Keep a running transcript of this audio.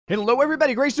Hello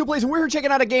everybody, GrayStillPlays, and we're here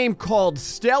checking out a game called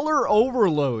Stellar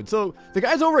Overload. So, the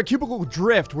guys over at Cubicle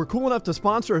Drift were cool enough to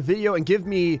sponsor a video and give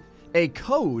me a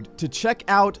code to check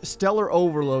out Stellar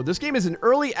Overload. This game is in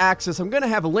early access. I'm going to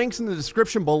have links in the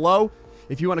description below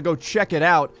if you want to go check it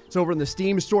out. It's over in the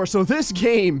Steam store. So this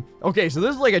game, okay, so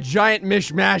this is like a giant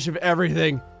mishmash of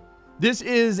everything. This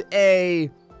is a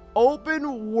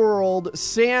open world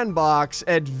sandbox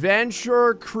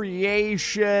adventure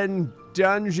creation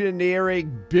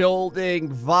dungeoneering building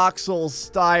voxel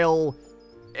style.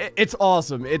 It's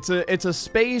awesome. It's a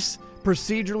space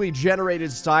procedurally generated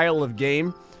style of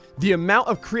game. The amount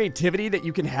of creativity that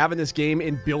you can have in this game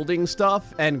in building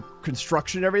stuff and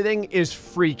construction and everything is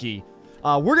freaky.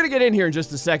 We're gonna get in here in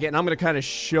just a second and I'm gonna kind of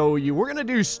show you. We're gonna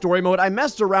do story mode. I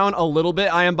messed around a little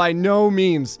bit. I am by no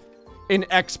means an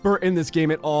expert in this game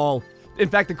at all. In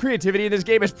fact, the creativity in this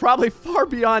game is probably far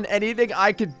beyond anything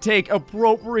I could take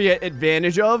appropriate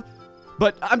advantage of.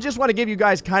 But I just want to give you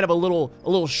guys kind of a little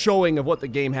showing of what the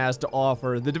game has to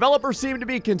offer. The developers seem to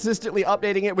be consistently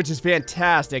updating it, which is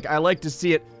fantastic. I like to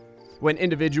see it when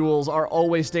individuals are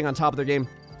always staying on top of their game.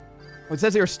 It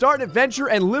says here, start an adventure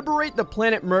and liberate the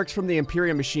planet Mercs from the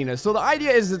Imperium Machina. So the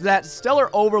idea is that Stellar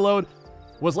Overload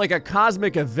was like a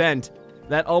cosmic event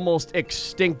that almost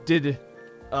extincted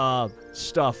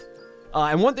stuff.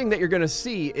 And one thing that you're going to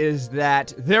see is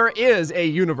that there is a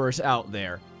universe out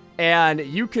there. And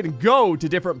you can go to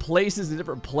different places and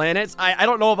different planets. I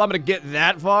don't know if I'm going to get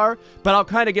that far, but I'll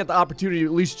kind of get the opportunity to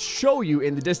at least show you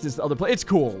in the distance the other planets. It's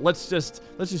cool. Let's just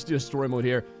do a story mode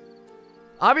here.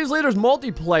 Obviously, there's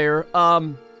multiplayer.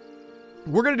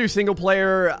 We're going to do single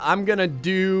player. I'm going to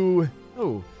do...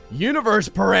 oh, universe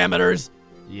parameters.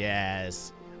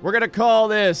 Yes. We're going to call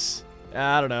this...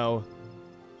 I don't know.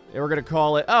 We're gonna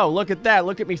call it, oh, look at that.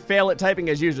 Look at me fail at typing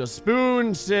as usual.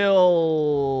 Spoon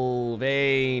Sylvania.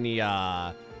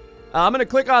 I'm gonna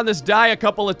click on this die a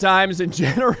couple of times and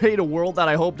generate a world that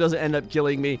I hope doesn't end up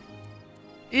killing me.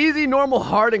 Easy, normal,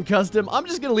 hard, and custom. I'm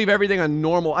just gonna leave everything on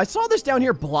normal. I saw this down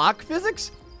here, block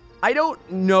physics. I don't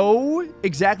know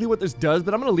exactly what this does,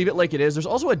 but I'm gonna leave it like it is. There's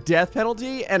also a death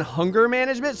penalty and hunger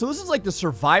management. So this is like the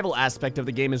survival aspect of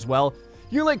the game as well.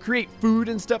 You can like create food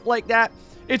and stuff like that.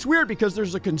 It's weird because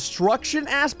there's a construction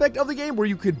aspect of the game where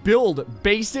you could build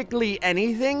basically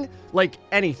anything. Like,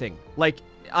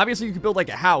 obviously you could build like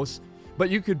a house, but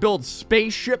you could build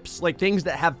spaceships, like things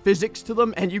that have physics to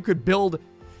them, and you could build...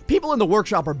 people in the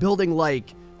workshop are building,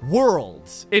 like,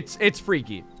 worlds. It's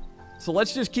freaky. So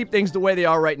let's just keep things the way they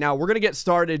are right now. We're gonna get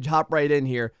started, hop right in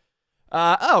here.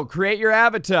 Oh, create your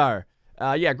avatar.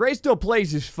 Yeah,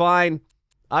 GrayStillPlays is fine.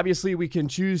 Obviously, we can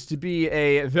choose to be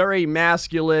a very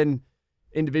masculine...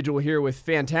 individual here with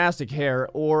fantastic hair,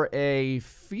 or a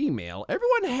female.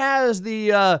 Everyone has the,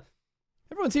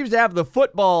 everyone seems to have the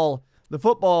football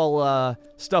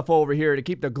stuff over here to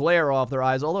keep the glare off their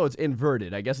eyes, although it's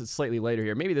inverted. I guess it's slightly later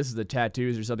here. Maybe this is the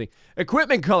tattoos or something.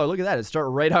 Equipment color, look at that, it started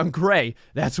right on gray.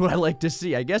 That's what I like to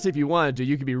see. I guess if you wanted to,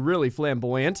 you could be really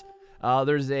flamboyant.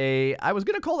 There's a, I was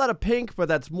gonna call that a pink, but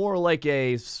that's more like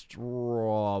a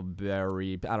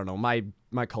strawberry. I don't know, my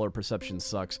color perception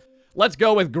sucks. Let's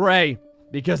go with gray,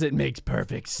 because it makes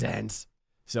perfect sense.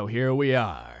 So here we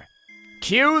are.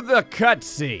 Cue the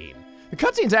cutscene. The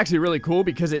cutscene's actually really cool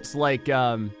because it's like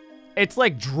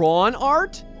drawn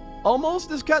art, almost,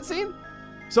 this cutscene.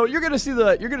 So you're gonna see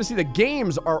the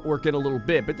game's artwork in a little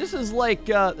bit, but this is like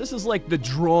the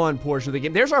drawn portion of the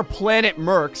game. There's our planet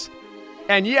Mercs,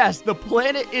 and yes, the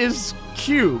planet is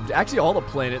cubed. Actually, all the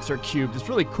planets are cubed. It's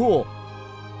really cool,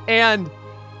 and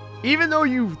even though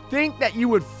you think that you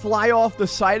would fly off the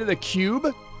side of the cube,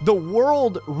 the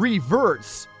world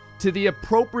reverts to the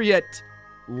appropriate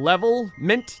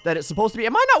levelment that it's supposed to be.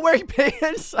 Am I not wearing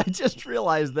pants? I just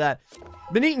realized that.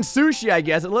 Been eating sushi, I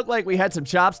guess. It looked like we had some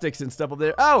chopsticks and stuff over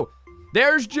there. Oh,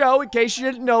 there's Joe. In case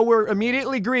you didn't know, we're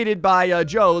immediately greeted by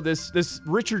Joe, this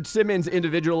Richard Simmons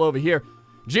individual over here.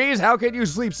 Geez, how can you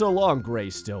sleep so long?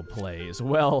 GrayStillPlays.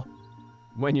 Well,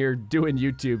 when you're doing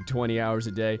YouTube 20 hours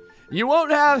a day, you won't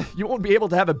be able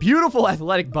to have a beautiful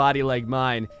athletic body like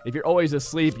mine. If you're always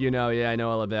asleep, you know, yeah, I know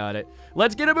all about it.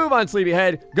 Let's get a move on,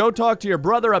 sleepyhead. Go talk to your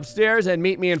brother upstairs and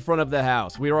meet me in front of the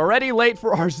house. We're already late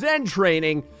for our Zen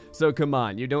training, so come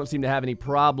on. You don't seem to have any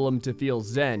problem to feel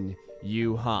Zen,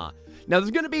 huh? Now,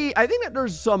 there's gonna be, I think that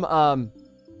there's some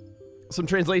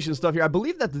translation stuff here. I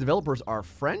believe that the developers are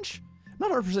French.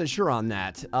 Not 100% sure on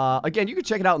that. Again, you can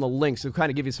check it out in the links to kind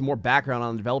of give you some more background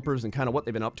on the developers and kind of what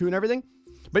they've been up to and everything.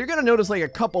 But you're going to notice like a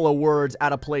couple of words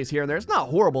out of place here and there. It's not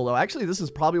horrible though. Actually, this is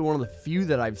probably one of the few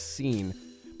that I've seen.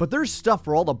 But there's stuff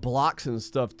for all the blocks and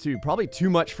stuff too. Probably too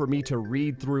much for me to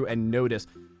read through and notice.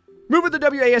 Move with the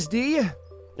WASD.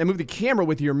 and move the camera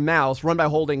with your mouse. Run by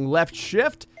holding left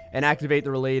shift and activate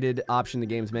the related option in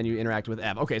the game's menu. Interact with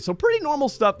F. Okay, so pretty normal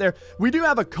stuff there. We do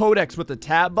have a codex with the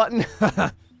tab button.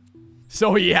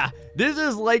 So yeah, this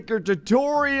is like your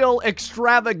tutorial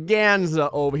extravaganza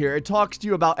over here. It talks to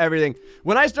you about everything.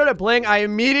 When I started playing, I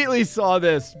immediately saw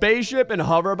this spaceship and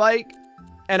hover bike,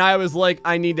 and I was like,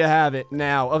 I need to have it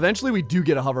now. Eventually, we do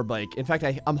get a hover bike. In fact,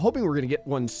 I'm hoping we're gonna get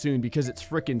one soon because it's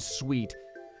freaking sweet.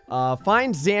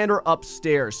 Find Xander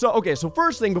upstairs. So, okay, so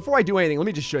first thing, before I do anything, let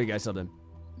me just show you guys something.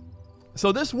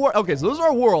 So this world, okay, so this is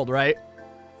our world, right?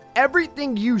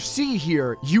 Everything you see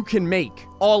here, you can make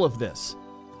all of this.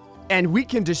 And we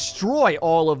can destroy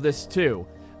all of this too.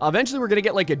 Eventually, we're gonna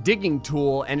get like a digging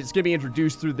tool, and it's gonna be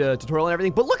introduced through the tutorial and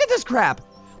everything. But look at this crap!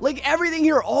 Like everything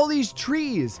here, all these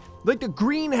trees, like the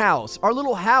greenhouse, our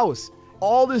little house,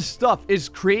 all this stuff is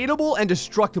creatable and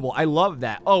destructible. I love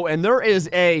that. Oh, and there is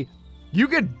you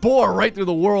could bore right through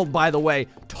the world, by the way.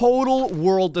 Total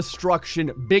world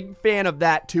destruction. Big fan of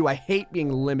that too. I hate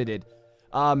being limited.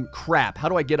 Crap. How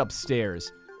do I get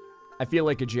upstairs? I feel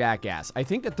like a jackass. I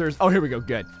think that there's, oh, here we go.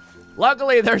 Good.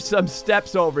 Luckily, there's some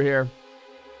steps over here.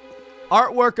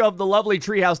 Artwork of the lovely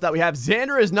treehouse that we have.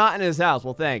 Xander is not in his house.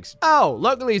 Well, thanks. Oh,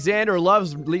 luckily, Xander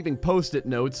loves leaving post-it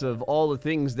notes of all the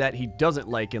things that he doesn't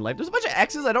like in life. There's a bunch of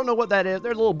X's. I don't know what that is.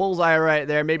 There's a little bullseye right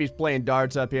there. Maybe he's playing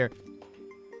darts up here.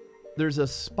 There's a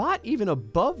spot even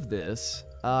above this.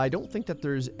 I don't think that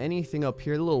there's anything up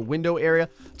here. The little window area.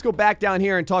 Let's go back down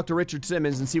here and talk to Richard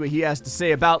Simmons and see what he has to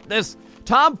say about this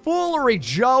tomfoolery,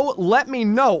 Joe. Let me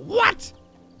know. What?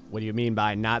 What do you mean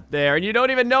by not there? And you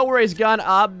don't even know where he's gone,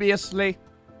 obviously.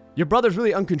 Your brother's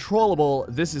really uncontrollable.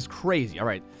 This is crazy. All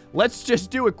right, let's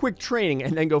just do a quick training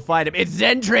and then go find him. It's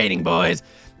Zen training, boys.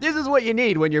 This is what you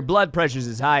need when your blood pressure's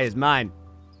as high as mine.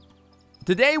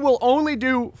 Today, we'll only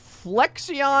do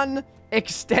flexion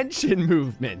extension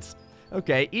movements.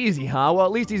 Okay, easy, huh? Well,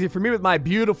 at least easy for me with my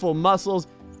beautiful muscles.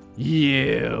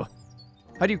 You.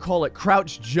 How do you call it?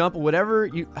 Crouch, jump, whatever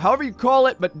you, however you call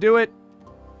it, but do it.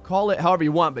 Call it however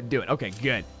you want, but do it. Okay,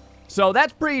 good. So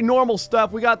that's pretty normal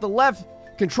stuff. We got the left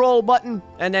control button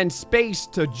and then space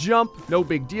to jump. No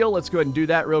big deal. Let's go ahead and do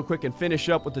that real quick and finish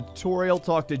up with the tutorial.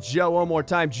 Talk to Joe one more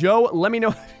time. Joe, let me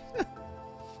know.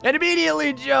 And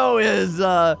immediately Joe is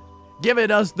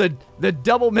giving us the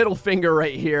double middle finger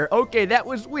right here. Okay, that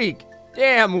was weak.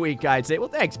 Damn weak, I'd say. Well,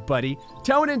 thanks, buddy.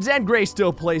 Tone and Zen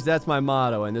GrayStillPlays. That's my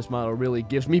motto, and this motto really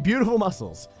gives me beautiful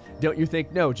muscles. Don't you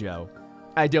think no, Joe?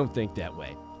 I don't think that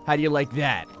way. How do you like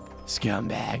that,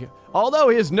 scumbag? Although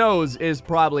his nose is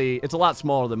probably, it's a lot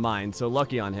smaller than mine, so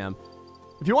lucky on him.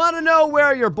 If you want to know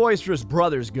where your boisterous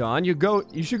brother's gone, you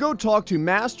should go talk to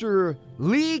Master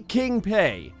Lee King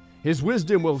Pei. His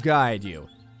wisdom will guide you.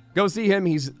 Go see him.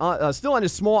 He's still on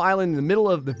his small island in the middle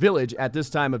of the village at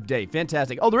this time of day.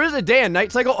 Fantastic. Oh, there is a day and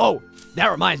night cycle. Oh, that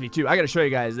reminds me too. I got to show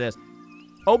you guys this.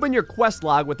 Open your quest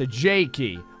log with the J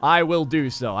key. I will do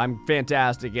so. I'm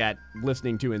fantastic at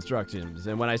listening to instructions.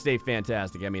 And when I say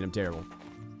fantastic, I mean I'm terrible.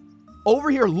 Over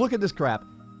here, look at this crap.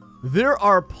 There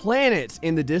are planets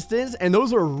in the distance, and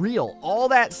those are real. All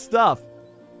that stuff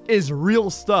is real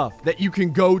stuff that you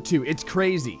can go to. It's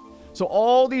crazy. So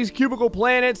all these cubicle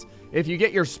planets, if you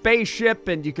get your spaceship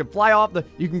and you can fly off,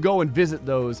 you can go and visit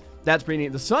those. That's pretty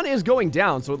neat. The sun is going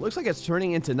down, so it looks like it's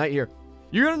turning into night here.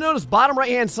 You're going to notice bottom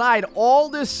right-hand side, all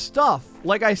this stuff,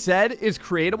 like I said, is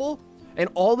creatable, and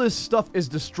all this stuff is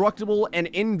destructible and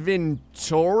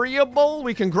inventoriable.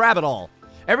 We can grab it all.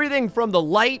 Everything from the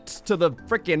lights to the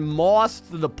freaking moss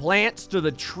to the plants to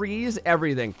the trees,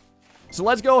 everything. So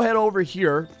let's go head over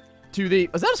here to the...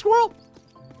 Is that a squirrel?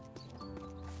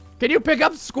 Can you pick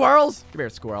up squirrels? Come here,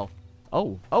 squirrel.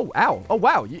 Oh, ow. Oh,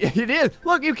 wow. It is.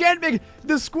 Look, you can't pick...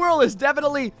 The squirrel is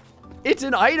definitely... It's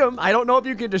an item. I don't know if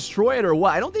you can destroy it or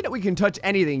what. I don't think that we can touch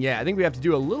anything yet. I think we have to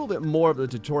do a little bit more of the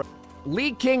tutorial.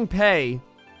 Lee King Pei.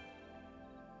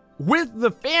 With the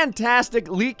fantastic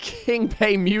Lee King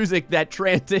Pei music that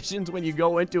transitions when you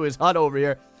go into his hut over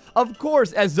here. Of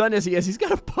course, as done as he is, he's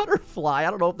got a butterfly. I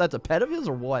don't know if that's a pet of his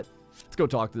or what. Let's go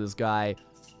talk to this guy.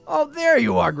 Oh, there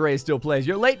you are, GrayStillPlays.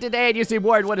 You're late today and you seem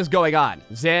worried. What is going on?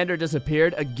 Xander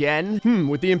disappeared again.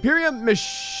 With the Imperium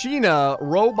Machina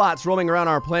robots roaming around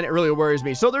our planet, it really worries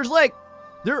me. So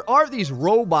there are these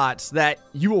robots that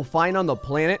you will find on the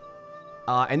planet,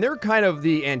 and they're kind of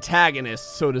the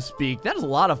antagonists, so to speak. That is a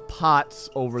lot of pots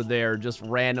over there just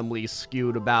randomly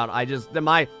skewed about.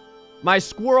 My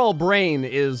squirrel brain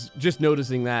is just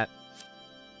noticing that.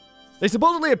 They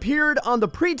supposedly appeared on the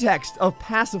pretext of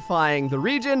pacifying the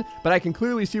region, but I can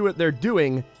clearly see what they're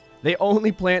doing. They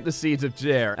only plant the seeds of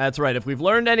terror. That's right, if we've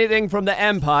learned anything from the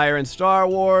Empire and Star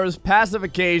Wars,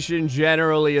 pacification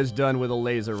generally is done with a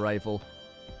laser rifle.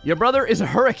 Your brother is a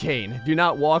hurricane. Do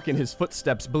not walk in his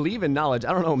footsteps. Believe in knowledge.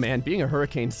 I don't know, man. Being a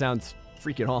hurricane sounds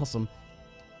freaking awesome.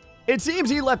 It seems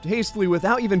he left hastily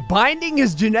without even binding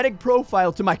his genetic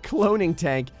profile to my cloning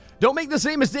tank. Don't make the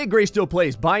same mistake,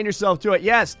 GrayStillPlays. Bind yourself to it.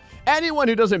 Yes, anyone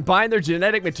who doesn't bind their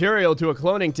genetic material to a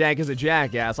cloning tank is a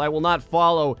jackass. I will not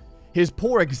follow his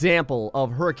poor example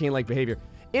of hurricane-like behavior.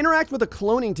 Interact with a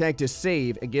cloning tank to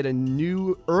save and get a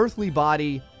new earthly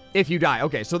body if you die.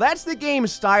 Okay, so that's the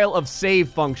game's style of save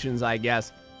functions, I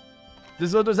guess.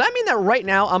 Does that mean that right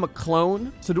now I'm a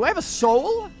clone? So do I have a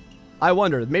soul? I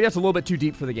wonder. Maybe that's a little bit too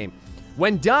deep for the game.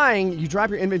 When dying, you drop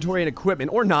your inventory and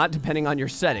equipment, or not, depending on your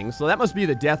settings. So that must be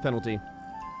the death penalty.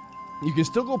 You can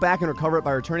still go back and recover it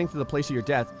by returning to the place of your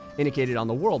death indicated on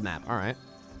the world map. All right.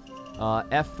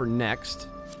 F for next.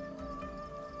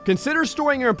 Consider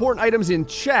storing your important items in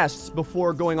chests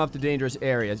before going off to dangerous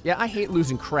areas. Yeah, I hate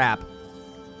losing crap.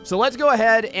 So let's go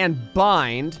ahead and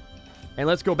bind. And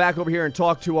let's go back over here and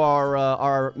talk to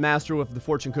our master with the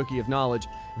fortune cookie of knowledge.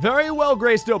 Very well,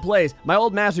 GrayStillPlays. My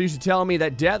old master used to tell me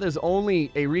that death is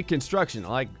only a reconstruction.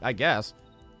 I guess.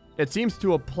 It seems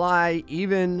to apply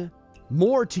even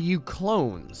more to you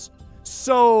clones.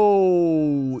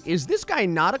 So, is this guy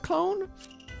not a clone?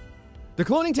 The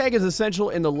cloning tag is essential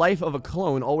in the life of a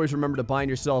clone. Always remember to bind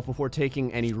yourself before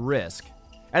taking any risk.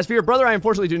 As for your brother, I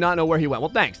unfortunately do not know where he went. Well,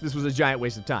 thanks. This was a giant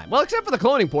waste of time. Well, except for the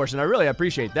cloning portion. I really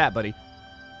appreciate that, buddy.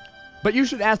 But you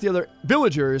should ask the other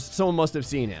villagers. Someone must have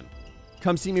seen him.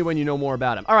 Come see me when you know more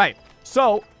about him. All right.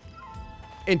 So,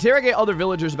 interrogate other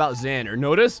villagers about Xander.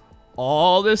 Notice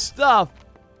all this stuff.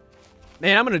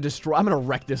 Man, I'm going to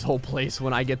wreck this whole place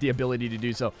when I get the ability to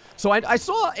do so. So I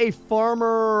saw a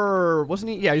farmer,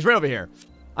 wasn't he? Yeah, he's right over here.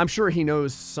 I'm sure he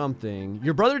knows something.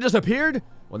 Your brother disappeared?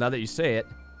 Well, now that you say it.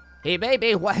 Hey,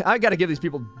 baby, what? I got to give these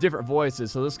people different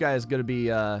voices, so this guy is going to be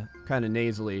kind of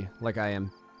nasally, like I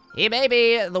am. Hey,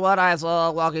 baby, the one I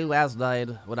saw walking last night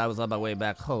when I was on my way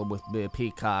back home with the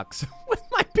peacocks. With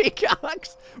my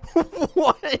peacocks?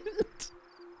 What?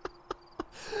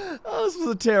 Oh, this was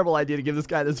a terrible idea to give this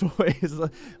guy this voice.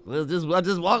 I'm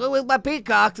just walking with my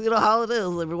peacocks. You know how it is.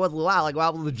 Every once in a while, I go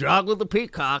out with the jog with the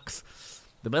peacocks.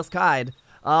 The best kind.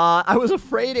 I was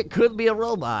afraid it could be a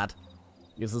robot.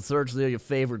 You should search near your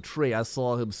favorite tree. I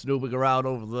saw him snooping around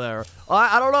over there.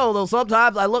 I don't know, though.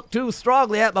 Sometimes I look too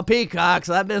strongly at my peacocks.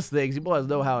 I miss things. You boys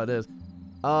know how it is.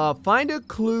 Find a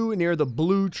clue near the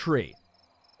blue tree.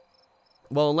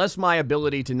 Well, unless my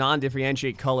ability to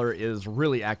non-differentiate color is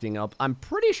really acting up, I'm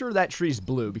pretty sure that tree's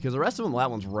blue, because the rest of them, well,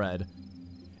 that one's red.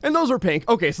 And those are pink.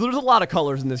 Okay, so there's a lot of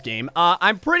colors in this game.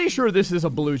 I'm pretty sure this is a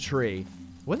blue tree.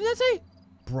 What did that say?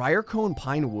 Briarcone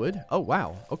pine wood? Oh,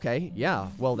 wow. Okay, yeah.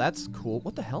 Well, that's cool.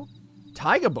 What the hell?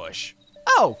 Taiga bush.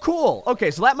 Oh, cool.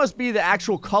 Okay, so that must be the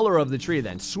actual color of the tree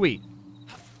then. Sweet.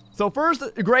 So first,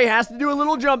 Gray has to do a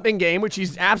little jumping game, which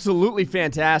he's absolutely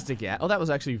fantastic at. Oh, that was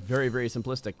actually very, very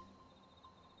simplistic.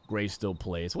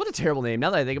 GrayStillPlays. What a terrible name. Now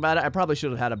that I think about it, I probably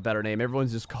should have had a better name.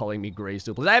 Everyone's just calling me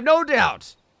GrayStillPlays. I have no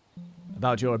doubt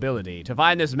about your ability to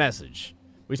find this message.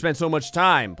 We spent so much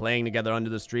time playing together under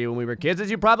this tree when we were kids.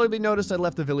 As you probably noticed, I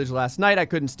left the village last night. I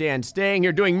couldn't stand staying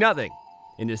here doing nothing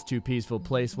in this too peaceful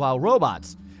place while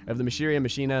robots of the Imperium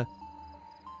Machina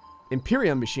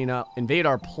invade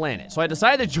our planet. So I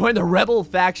decided to join the rebel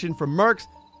faction from Mercs.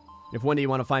 If one day you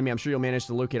want to find me, I'm sure you'll manage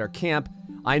to locate our camp.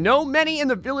 I know many in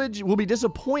the village will be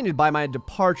disappointed by my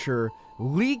departure.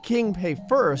 Lee King pay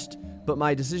first, but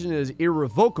my decision is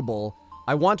irrevocable.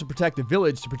 I want to protect the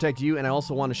village to protect you, and I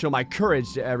also want to show my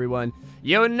courage to everyone.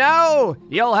 You know,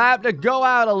 you'll have to go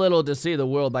out a little to see the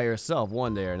world by yourself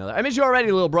one day or another. I miss you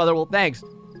already, little brother. Well, thanks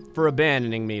for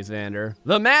abandoning me, Xander.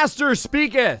 The Master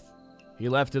speaketh. He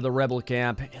left to the rebel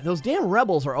camp. Those damn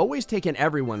rebels are always taking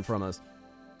everyone from us.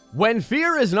 When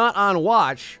fear is not on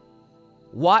watch,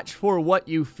 watch for what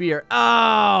you fear.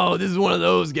 Oh, this is one of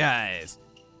those guys.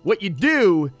 What you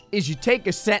do is you take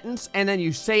a sentence and then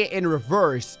you say it in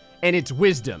reverse, and it's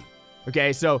wisdom.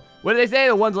 Okay, so what do they say?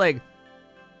 The one's like,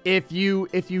 if you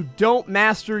don't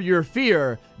master your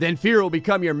fear, then fear will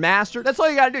become your master. That's all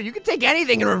you gotta do. You can take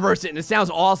anything and reverse it, and it sounds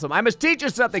awesome. I must teach you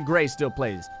something.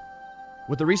 GrayStillPlays.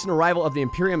 With the recent arrival of the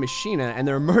Imperium Machina and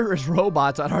their murderous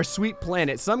robots on our sweet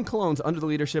planet, some clones under the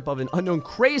leadership of an unknown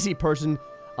crazy person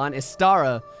on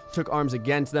Istara took arms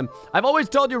against them. I've always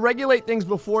told you, regulate things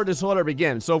before disorder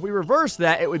begins. So if we reverse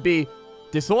that, it would be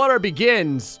disorder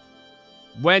begins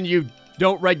when you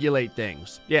don't regulate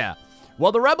things. Yeah.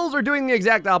 Well, the rebels are doing the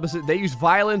exact opposite. They use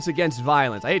violence against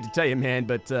violence. I hate to tell you, man,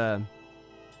 but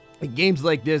in games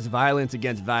like this, violence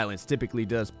against violence typically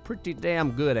does pretty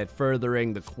damn good at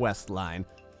furthering the quest line.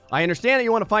 I understand that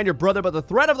you want to find your brother, but the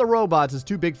threat of the robots is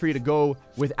too big for you to go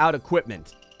without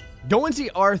equipment. Go and see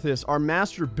Arthas, our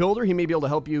master builder. He may be able to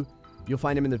help you. You'll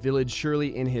find him in the village,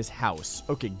 surely in his house.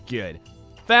 Okay, good.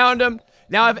 Found him.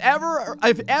 Now, if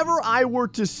ever I were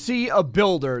to see a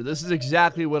builder, this is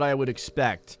exactly what I would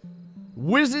expect.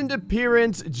 Wizened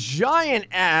appearance, giant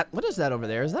ass. What is that over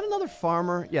there? Is that another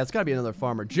farmer? Yeah, it's gotta be another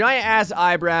farmer. Giant ass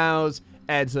eyebrows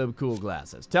and some cool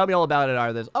glasses. Tell me all about it,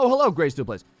 Arthas. Oh, hello,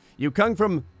 GrayStillPlays. You come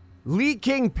from Lee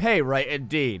King Pei, right?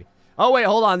 Indeed. Oh, wait,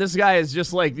 hold on. This guy is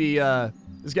just like the,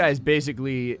 this guy is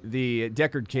basically the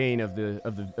Deckard Cain of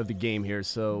the game here.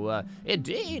 So,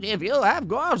 indeed, if you have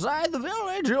gone outside the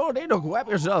village, you'll need to equip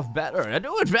yourself better. A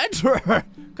new adventurer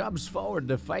comes forward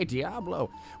to fight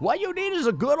Diablo. What you need is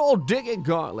a good old digging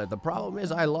gauntlet. The problem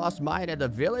is I lost mine at the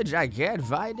village. I can't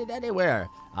find it anywhere.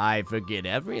 I forget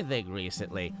everything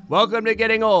recently. Welcome to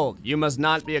getting old. You must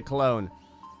not be a clone.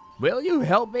 Will you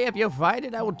help me? If you find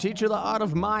it, I will teach you the art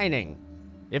of mining.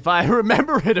 If I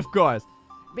remember it, of course.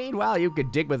 Meanwhile, you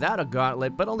could dig without a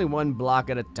gauntlet, but only one block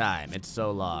at a time. It's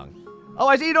so long. Oh,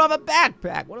 I see you don't have a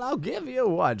backpack. Well, I'll give you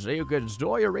one so you can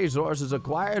store your resources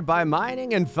acquired by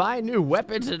mining and find new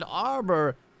weapons and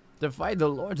armor to fight the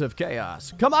Lords of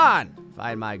Chaos. Come on!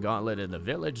 Find my gauntlet in the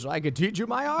village so I can teach you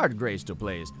my art,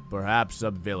 GrayStillPlays. Perhaps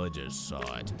some villagers saw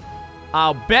it.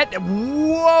 I'll bet.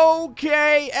 Whoa,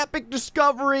 okay, epic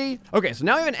discovery. Okay, so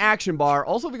now we have an action bar.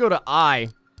 Also, if we go to I,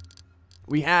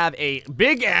 we have a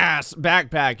big-ass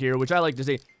backpack here, which I like to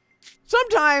see.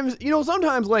 Sometimes, you know,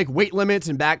 sometimes, like, weight limits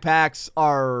and backpacks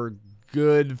are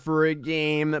good for a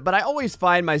game, but I always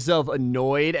find myself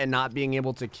annoyed at not being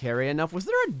able to carry enough. Was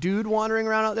there a dude wandering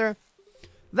around out there?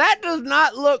 That does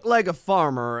not look like a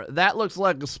farmer. That looks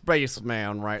like a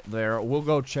spaceman right there. We'll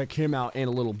go check him out in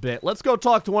a little bit. Let's go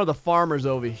talk to one of the farmers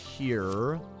over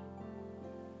here.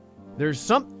 There's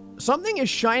something is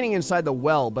shining inside the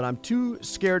well, but I'm too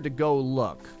scared to go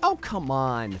look. Oh, come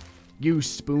on, you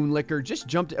spoon licker. Just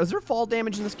jumped. Is there fall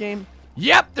damage in this game?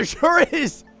 Yep, there sure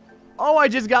is. Oh, I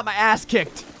just got my ass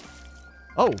kicked.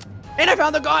 Oh, and I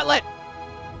found the gauntlet.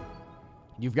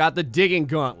 You've got the digging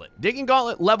gauntlet. Digging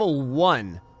gauntlet level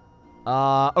 1.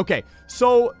 Okay,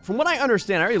 so from what I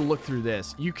understand, I already looked through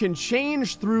this. You can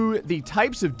change through the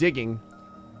types of digging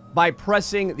by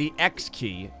pressing the X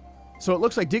key. So it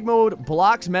looks like dig mode,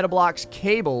 blocks, meta blocks,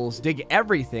 cables, dig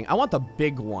everything. I want the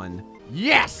big one.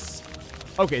 Yes!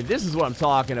 Okay, this is what I'm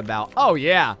talking about. Oh,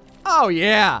 yeah. Oh,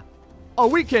 yeah. Oh,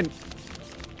 we can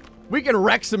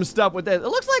wreck some stuff with this. It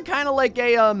looks like kind of like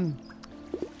a,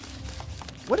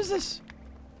 what is this?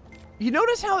 You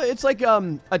notice how it's like,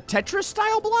 a Tetris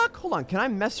style block? Hold on, can I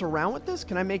mess around with this?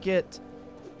 Can I make it,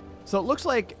 so it looks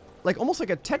like almost like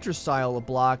a Tetris style of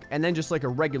block, and then just like a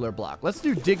regular block. Let's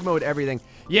do dig mode everything.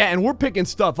 Yeah, and we're picking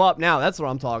stuff up now. That's what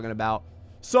I'm talking about.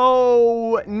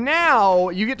 So now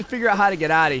you get to figure out how to get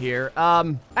out of here.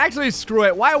 Actually, screw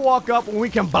it. Why walk up when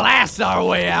we can blast our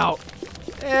way out?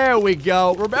 There we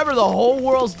go. Remember, the whole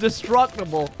world's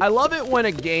destructible. I love it when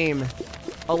a game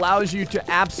allows you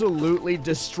to absolutely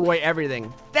destroy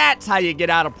everything. That's how you get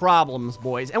out of problems,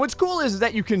 boys. And what's cool is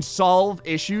that you can solve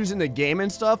issues in the game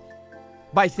and stuff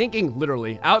by thinking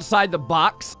literally outside the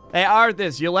box. Hey,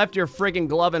 Arthas, you left your friggin'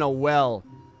 glove in a well.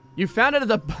 You found it at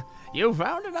the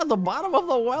bottom of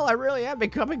the well. I really am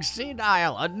becoming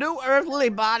senile. A new earthly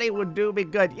body would do me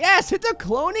good. Yes, it's a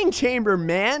cloning chamber,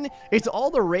 man. It's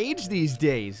all the rage these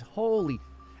days. Holy.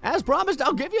 As promised,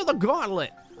 I'll give you the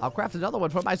gauntlet. I'll craft another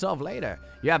one for myself later.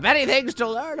 You have many things to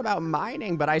learn about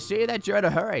mining, but I see that you're in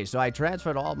a hurry, so I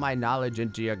transferred all my knowledge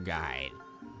into your guide.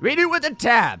 Read it with a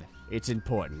tab. It's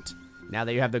important. Now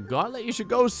that you have the gauntlet, you should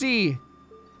go see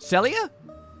Celia?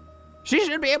 She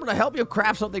should be able to help you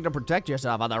craft something to protect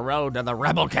yourself on the road to the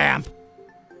rebel camp.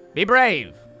 Be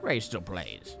brave.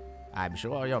 GrayStillPlays. I'm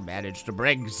sure you'll manage to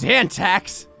bring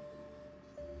Xantax.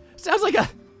 Sounds like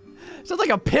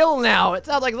a pill now. It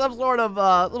sounds like some sort of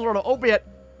opiate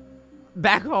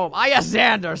back home. Ah, yes,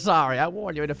 Xander. Sorry, I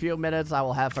warned you. In a few minutes, I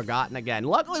will have forgotten again.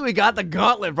 Luckily, we got the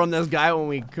gauntlet from this guy when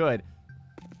we could.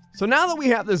 So now that we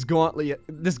have this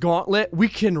gauntlet, we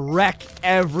can wreck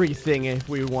everything if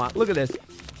we want. Look at this.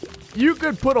 You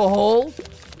could put a hole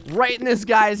right in this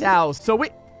guy's house. So we...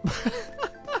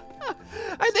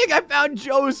 I think I found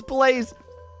Joe's place.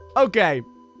 Okay.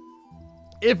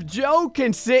 If Joe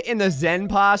can sit in the Zen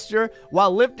posture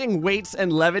while lifting weights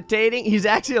and levitating, he's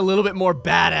actually a little bit more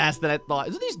badass than I thought.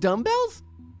 Is it these dumbbells?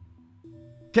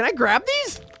 Can I grab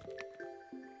these?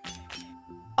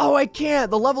 Oh, I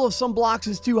can't. The level of some blocks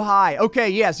is too high. Okay,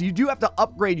 yes, you do have to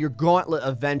upgrade your gauntlet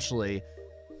eventually.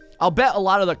 I'll bet a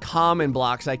lot of the common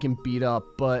blocks I can beat up,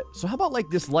 but... So how about, like,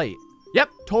 this light? Yep,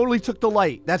 totally took the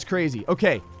light. That's crazy.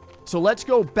 Okay, so let's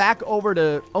go back over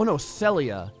to... Oh, no,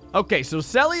 Celia. Okay, so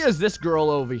Celia is this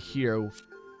girl over here.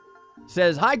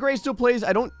 Says, hi, GrayStillPlays.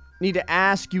 I don't need to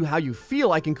ask you how you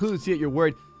feel. I can clearly see that you're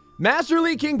worried. Master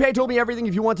Lee King Pei told me everything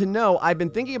if you want to know. I've been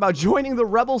thinking about joining the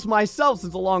rebels myself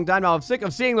since a long time now. I'm sick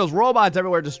of seeing those robots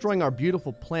everywhere destroying our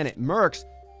beautiful planet Mercs.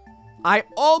 I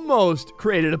almost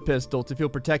created a pistol to feel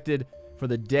protected for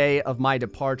the day of my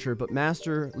departure, but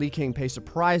Master Lee King Pei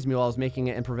surprised me while I was making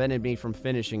it and prevented me from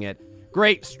finishing it.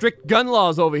 Great, strict gun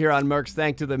laws over here on Mercs,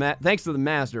 thanks to the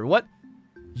Master. What?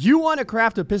 You want to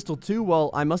craft a pistol too? Well,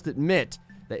 I must admit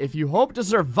that if you hope to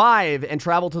survive and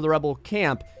travel to the rebel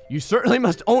camp, you certainly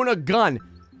must own a gun.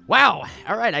 Wow.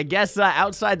 All right, I guess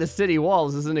outside the city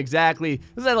walls isn't exactly...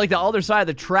 This is like the other side of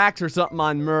the tracks or something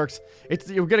on Mercs.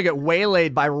 You're going to get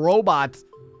waylaid by robots.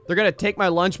 They're going to take my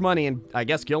lunch money and, I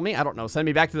guess, kill me? I don't know. Send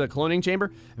me back to the cloning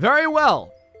chamber? Very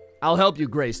well. I'll help you,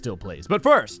 GrayStillPlays. But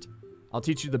first, I'll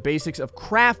teach you the basics of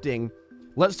crafting.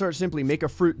 Let's start simply. Make a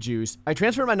fruit juice. I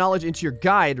transfer my knowledge into your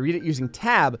guide. Read it using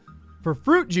tab. For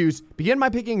fruit juice, begin by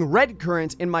picking red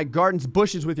currants in my garden's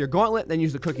bushes with your gauntlet, then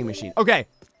use the cooking machine. Okay.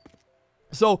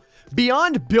 So,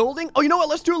 beyond building... Oh, you know what?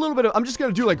 Let's do a little bit of... I'm just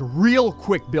going to do, like, real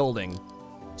quick building.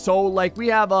 So, like, we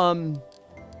have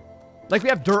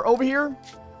dirt over here.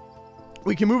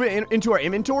 We can move it into our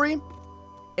inventory.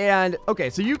 And, okay,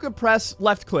 so you could press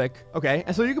left click. Okay.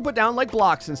 And so you can put down, like,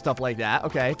 blocks and stuff like that.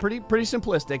 Okay. Pretty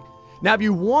simplistic. Now, if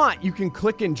you want, you can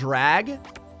click and drag.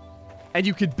 And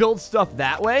you could build stuff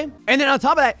that way. And then on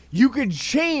top of that, you could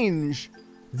change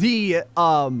the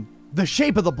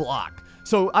shape of the block.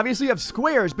 So obviously you have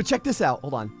squares, but check this out.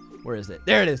 Hold on. Where is it?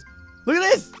 There it is. Look at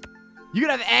this. You could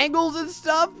have angles and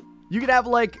stuff. You could have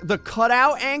like the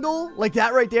cutout angle, like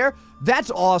that right there.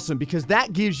 That's awesome because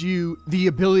that gives you the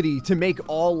ability to make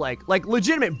all like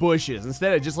legitimate bushes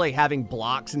instead of just like having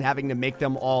blocks and having to make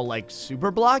them all like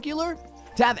super blockular.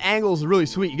 To have angles is really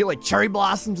sweet. You get like cherry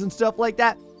blossoms and stuff like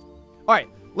that. All right,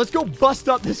 let's go bust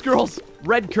up this girl's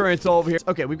red currants over here.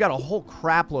 Okay, we've got a whole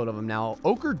crap load of them now.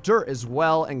 Ochre dirt as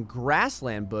well and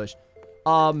grassland bush.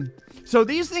 So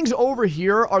these things over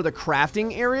here are the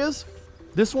crafting areas.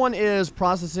 This one is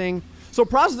processing. So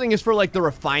processing is for like the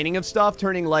refining of stuff,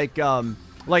 turning like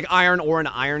iron ore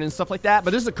into iron and stuff like that.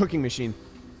 But this is a cooking machine.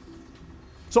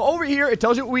 So over here, it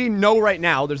tells you what we know right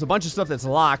now. There's a bunch of stuff that's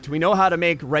locked. We know how to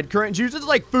make red currant juice. It's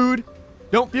like food.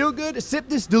 Don't feel good? Sip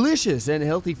this delicious and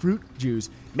healthy fruit juice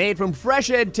made from fresh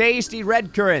and tasty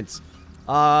red currants.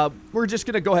 We're just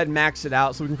going to go ahead and max it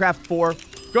out so we can craft 4.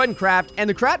 Go ahead and craft. And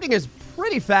the crafting is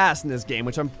pretty fast in this game,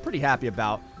 which I'm pretty happy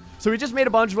about. So we just made a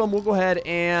bunch of them. We'll go ahead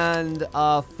and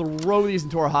throw these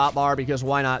into our hotbar because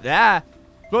why not?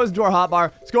 Throw those into our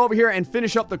hotbar. Let's go over here and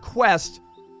finish up the quest.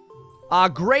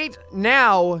 Great.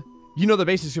 Now... You know the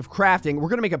basics of crafting. We're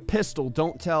gonna make a pistol.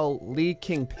 Don't tell Lee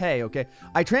King Pei, okay?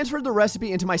 I transferred the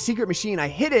recipe into my secret machine. I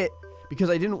hid it because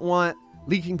I didn't want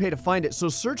Lee King Pei to find it. So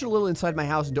search a little inside my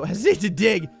house and don't hesitate to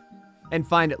dig and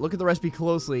find it. Look at the recipe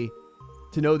closely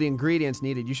to know the ingredients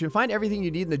needed. You should find everything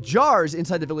you need in the jars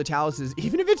inside the village houses,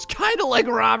 even if it's kind of like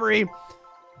robbery.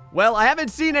 Well, I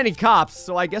haven't seen any cops,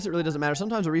 so I guess it really doesn't matter.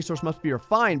 Sometimes a resource must be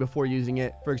refined before using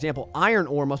it. For example, iron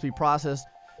ore must be processed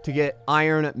to get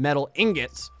iron metal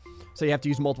ingots. So you have to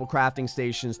use multiple crafting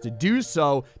stations to do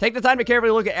so. Take the time to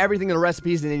carefully look at everything in the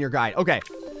recipes and in your guide. Okay,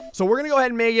 so we're going to go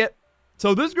ahead and make it.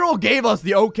 So this girl gave us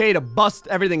the okay to bust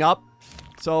everything up.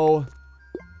 So,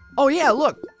 oh yeah,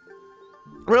 look.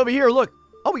 Right over here, look.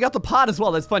 Oh, we got the pot as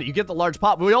well. That's funny. You get the large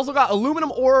pot. But we also got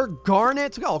aluminum ore,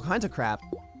 garnets. We got all kinds of crap.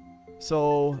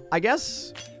 So, I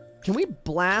guess, can we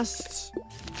blast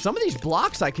some of these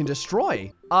blocks I can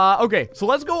destroy? Okay, so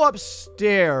let's go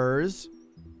upstairs.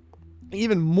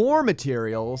 Even more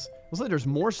materials. Looks like there's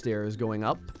more stairs going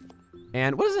up.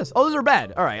 And what is this? Oh, this is our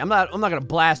bed. All right, I'm not gonna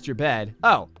blast your bed.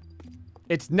 Oh,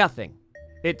 it's nothing.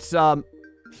 It's hold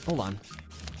on.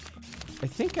 I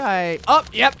think oh,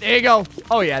 yep, there you go.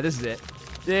 Oh yeah, this is it.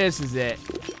 This is it.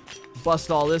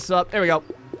 Bust all this up. There we go.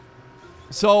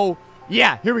 So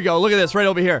yeah, here we go. Look at this right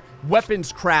over here.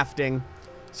 Weapons crafting.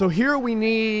 So here we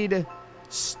need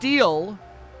steel,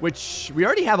 which we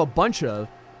already have a bunch of.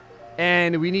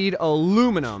 And we need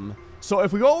aluminum. So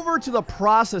if we go over to the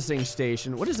processing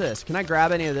station, what is this? Can I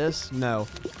grab any of this? No.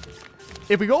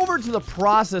 If we go over to the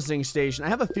processing station, I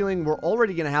have a feeling we're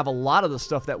already going to have a lot of the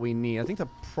stuff that we need. I think the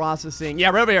processing, yeah,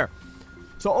 right over here.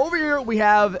 So over here we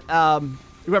have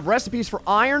recipes for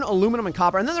iron, aluminum, and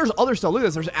copper. And then there's other stuff. Look at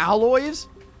this. There's alloys.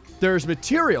 There's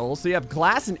materials. So you have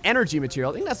glass and energy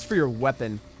material. I think that's for your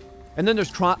weapon. And then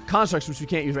there's constructs, which we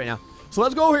can't use right now. So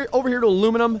let's go over here to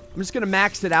aluminum. I'm just going to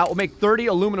max it out. We'll make 30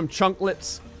 aluminum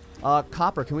chunklets.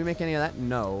 Copper, can we make any of that?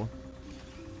 No.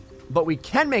 But we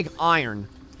can make iron.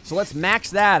 So let's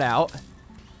max that out.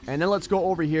 And then let's go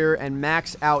over here and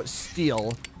max out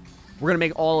steel. We're gonna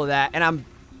make all of that, and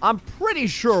I'm pretty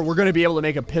sure we're gonna be able to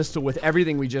make a pistol with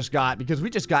everything we just got, because we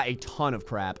just got a ton of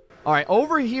crap. All right,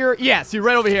 over here. Yeah, see,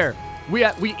 right over here.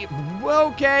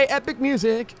 Okay, epic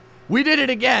music. We did it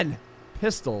again.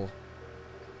 Pistol.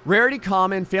 Rarity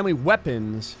common, family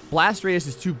weapons. Blast radius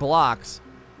is 2 blocks.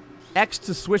 X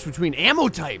to switch between ammo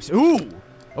types. Ooh,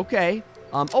 okay.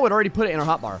 Oh, it already put it in our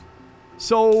hotbar.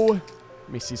 So, let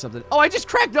me see something. Oh, I just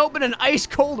cracked open an ice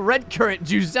cold red currant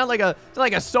juice. Sound like a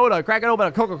soda. Cracking open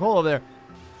a Coca-Cola over there.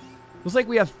 Looks like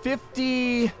we have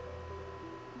 50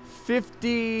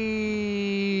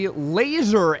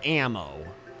 laser ammo.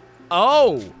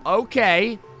 Oh,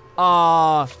 okay.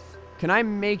 Can I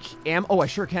make ammo? Oh, I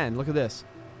sure can. Look at this.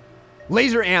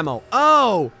 Laser ammo.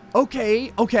 Oh,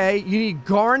 okay, okay. You need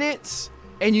garnets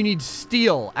and you need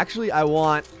steel. Actually, I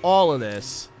want all of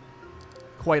this.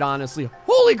 Quite honestly.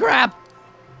 Holy crap!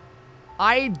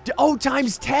 Oh,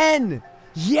 times 10.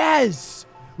 Yes!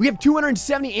 We have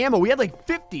 270 ammo. We had like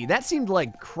 50. That seemed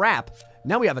like crap.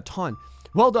 Now we have a ton.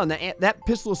 Well done. That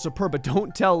pistol is superb, but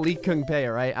don't tell Li Kung-pei,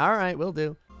 all right? All right, will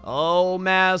do. Oh,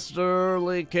 Master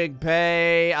Li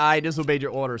Kung-pei, I disobeyed your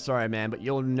order. Sorry, man, but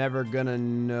you're never gonna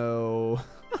know.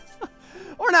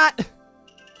 Or not.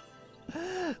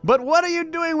 But what are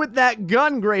you doing with that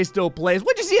gun, GrayStillPlays?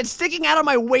 What'd you see it sticking out of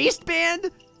my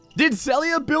waistband? Did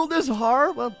Celia build this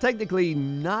horror? Well, technically,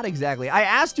 not exactly. I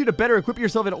asked you to better equip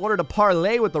yourself in order to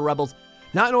parlay with the rebels,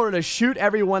 not in order to shoot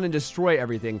everyone and destroy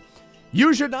everything.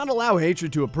 You should not allow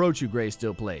hatred to approach you,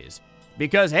 GrayStillPlays.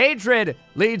 Because hatred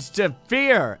leads to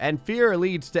fear, and fear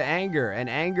leads to anger, and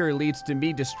anger leads to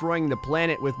me destroying the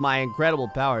planet with my incredible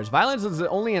powers. Violence is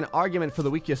only an argument for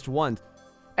the weakest ones.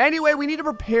 Anyway, we need to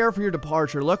prepare for your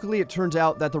departure. Luckily, it turns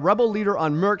out that the rebel leader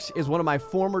on Mercs is one of my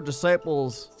former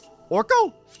disciples.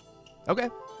 Orko? Okay.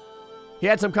 He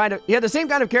had the same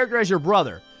kind of character as your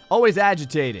brother. Always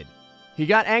agitated. He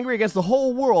got angry against the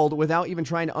whole world without even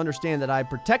trying to understand that I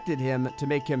protected him to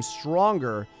make him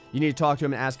stronger. You need to talk to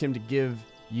him and ask him to give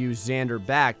you Xander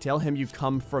back. Tell him you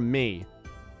come from me.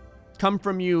 Come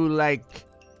from you like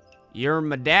you're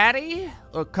my daddy?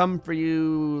 Or come for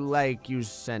you like you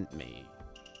sent me?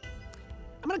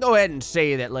 I'm gonna go ahead and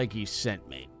say that like he sent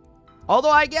me.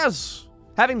 Although I guess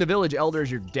having the village elder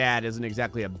as your dad isn't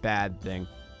exactly a bad thing.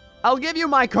 I'll give you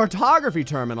my cartography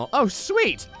terminal. Oh,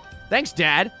 sweet. Thanks,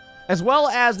 Dad. As well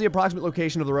as the approximate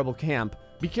location of the rebel camp.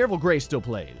 Be careful,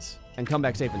 GrayStillPlays. And come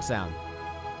back safe and sound.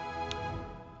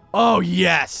 Oh,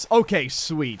 yes. Okay,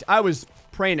 sweet. I was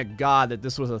praying to God that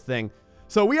this was a thing.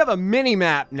 So we have a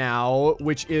mini-map now,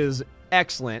 which is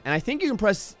excellent. And I think you can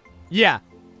press... Yeah.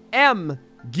 M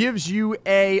gives you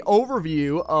a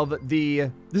overview of the...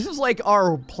 This is like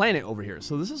our planet over here.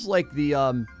 So this is like the,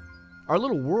 our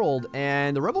little world.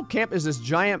 And the rebel camp is this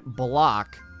giant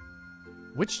block.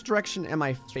 Which direction am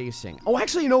I facing? Oh,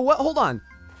 actually, you know what? Hold on.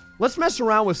 Let's mess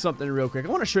around with something real quick. I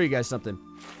want to show you guys something.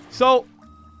 So...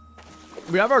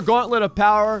 we have our gauntlet of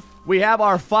power. We have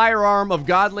our firearm of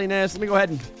godliness. Let me go ahead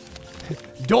and...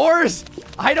 Doors?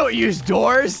 I don't use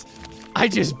doors. I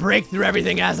just break through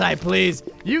everything as I please.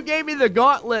 You gave me the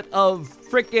gauntlet of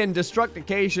frickin'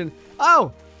 destructification.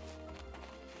 Oh!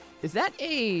 Is that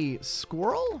a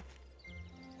squirrel?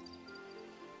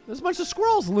 There's a bunch of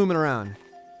squirrels looming around.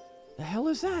 The hell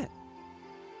is that?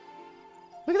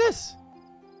 Look at this.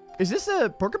 Is this a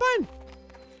porcupine?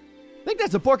 I think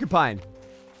that's a porcupine.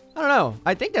 I don't know.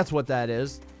 I think that's what that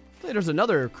is. There's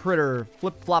another critter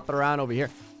flip-flopping around over here.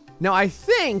 Now, I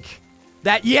think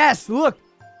that, yes, look.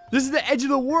 This is the edge of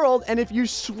the world, and if you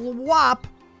swap...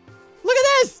 Look at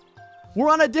this! We're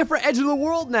on a different edge of the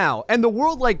world now. And the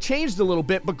world, like, changed a little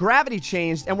bit, but gravity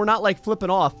changed, and we're not, like, flipping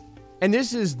off. And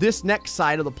this is this next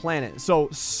side of the planet. So,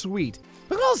 sweet.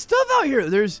 Look at all the stuff out here.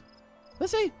 There's,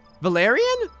 let's say,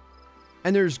 valerian?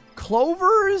 And there's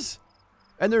clovers?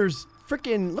 And there's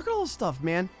freaking... Look at all this stuff,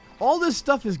 man. All this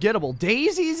stuff is gettable.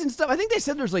 Daisies and stuff. I think they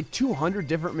said there's like 200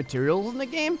 different materials in the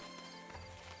game.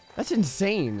 That's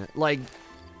insane. Like,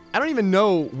 I don't even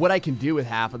know what I can do with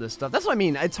half of this stuff. That's what I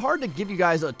mean. It's hard to give you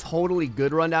guys a totally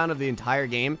good rundown of the entire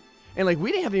game. And like,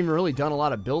 we haven't even really done a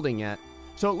lot of building yet.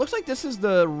 So it looks like this is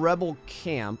the rebel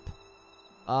camp.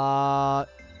 Oh,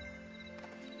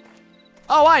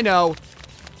 I know.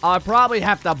 I'll probably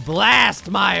have to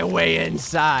blast my way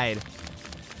inside.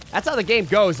 That's how the game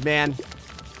goes, man.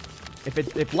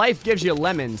 If life gives you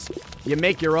lemons, you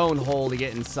make your own hole to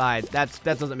get inside. That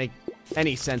doesn't make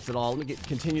any sense at all. Let me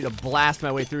continue to blast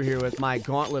my way through here with my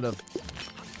gauntlet of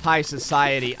high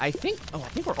society. I think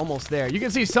we're almost there. You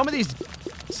can see some of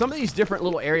these different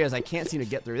little areas I can't seem to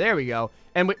get through. There we go.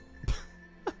 And we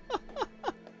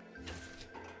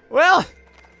well,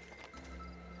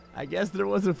 I guess there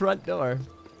was a front door.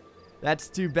 That's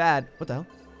too bad. What the hell?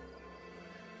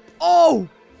 Oh!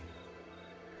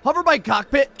 Hoverbike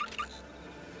cockpit.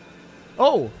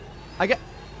 Oh.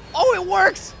 Oh, it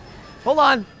works! Hold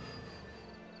on.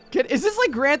 Is this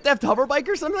like Grand Theft Hoverbike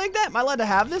or something like that? Am I allowed to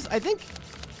have this? I think...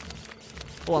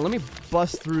 Hold on, let me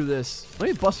bust through this. Let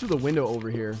me bust through the window over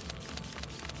here.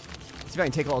 See if I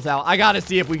can take all this out. I gotta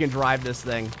see if we can drive this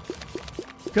thing.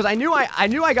 Because I knew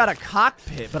I got a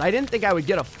cockpit, but I didn't think I would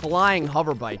get a flying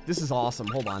hoverbike. This is awesome.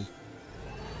 Hold on.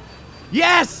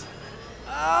 Yes!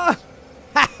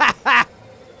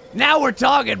 Now we're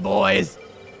talking, boys.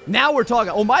 Now we're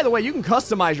talking. Oh, by the way, you can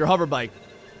customize your hoverbike.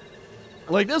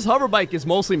 Like, this hoverbike is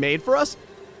mostly made for us,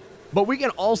 but we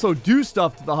can also do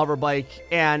stuff to the hoverbike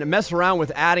and mess around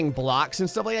with adding blocks and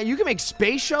stuff like that. You can make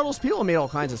space shuttles. People have made all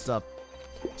kinds of stuff.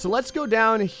 So let's go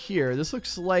down here. This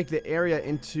looks like the area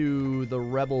into the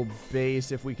rebel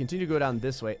base. If we continue to go down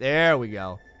this way. There we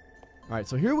go. All right,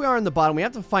 so here we are in the bottom. We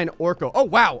have to find Orko. Oh,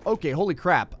 wow. Okay, holy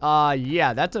crap.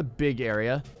 Yeah, that's a big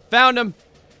area. Found him.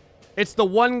 It's the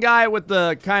one guy with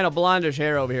the kind of blondish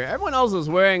hair over here. Everyone else is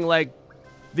wearing, like,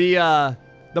 the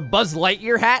Buzz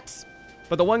Lightyear hats.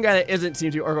 But the one guy that isn't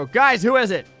seems to be Orko. Guys, who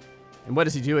is it? And what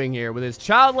is he doing here with his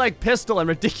childlike pistol and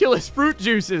ridiculous fruit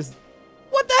juices?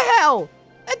 What the hell?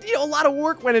 You know, a lot of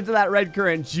work went into that red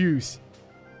currant juice.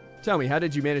 Tell me, how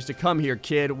did you manage to come here,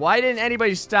 kid? Why didn't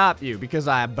anybody stop you? Because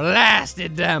I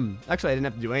blasted them. Actually, I didn't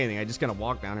have to do anything. I just kind of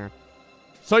walked down here.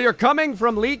 So you're coming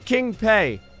from Lee King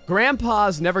Pei.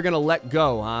 Grandpa's never gonna let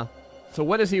go, huh? So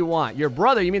what does he want? Your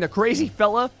brother, you mean the crazy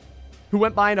fella who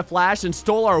went by in a flash and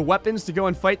stole our weapons to go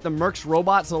and fight the Mercs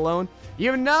robots alone?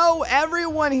 You know,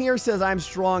 everyone here says I'm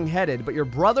strong-headed, but your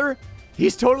brother,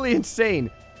 he's totally insane.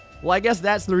 Well, I guess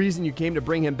that's the reason you came to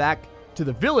bring him back to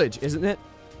the village, isn't it?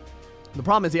 The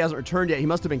problem is he hasn't returned yet. He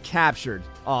must have been captured.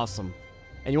 Awesome.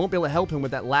 And you won't be able to help him with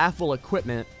that laughable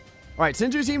equipment. All right,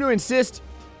 since you seem to insist,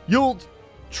 you'll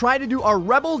try to do our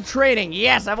rebel training.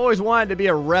 Yes, I've always wanted to be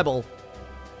a rebel.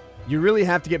 You really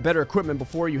have to get better equipment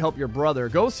before you help your brother.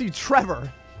 Go see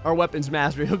Trevor, our weapons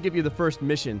master. He'll give you the first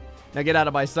mission. Now get out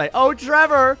of my sight. Oh,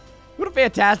 Trevor! What a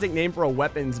fantastic name for a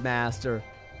weapons master.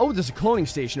 Oh, there's a cloning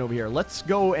station over here. Let's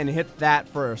go and hit that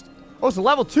first. Oh, it's a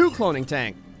level 2 cloning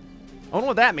tank. I don't know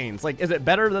what that means. Like, is it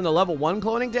better than the level 1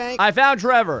 cloning tank? I found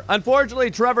Trevor. Unfortunately,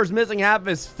 Trevor's missing half of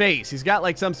his face. He's got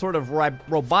like some sort of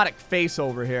robotic face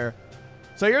over here.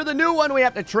 So you're the new one we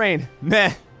have to train.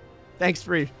 Meh. Thanks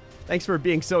for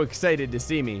being so excited to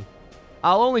see me.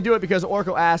 I'll only do it because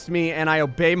Orko asked me and I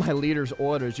obey my leader's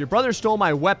orders. Your brother stole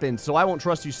my weapons, so I won't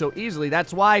trust you so easily.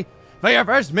 That's why, for your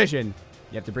first mission,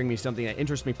 you have to bring me something that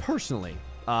interests me personally.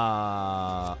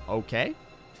 Okay.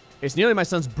 It's nearly my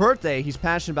son's birthday. He's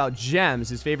passionate about gems.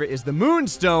 His favorite is the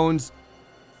moonstones.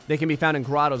 They can be found in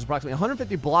grottos approximately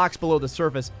 150 blocks below the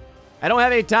surface. I don't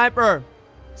have any time for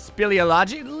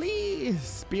speleology.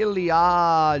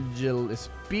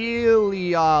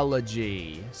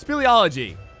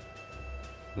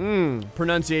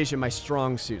 Pronunciation, my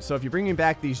strong suit. So if you bring me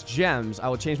back these gems, I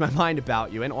will change my mind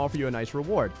about you and offer you a nice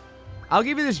reward. I'll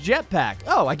give you this jetpack.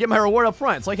 Oh, I get my reward up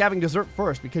front. It's like having dessert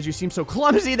first because you seem so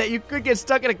clumsy that you could get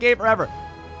stuck in a cave forever.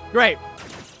 Great.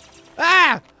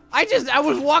 Ah! I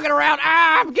was walking around.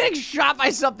 Ah! I'm getting shot by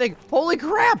something. Holy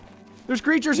crap! There's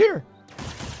creatures here.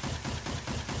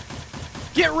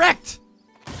 Get wrecked!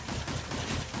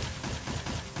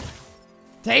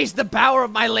 Taste the power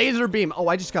of my laser beam. Oh,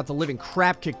 I just got the living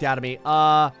crap kicked out of me.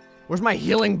 Where's my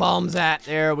healing bombs at?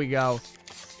 There we go.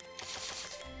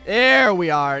 There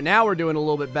we are. Now we're doing a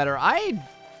little bit better. I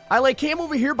like came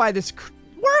over here by this.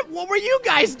 What were you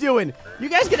guys doing? You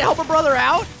guys gonna help a brother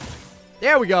out?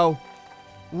 There we go.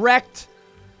 Wrecked.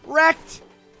 Wrecked.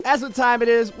 That's what time it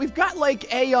is. We've got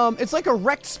like a, it's like a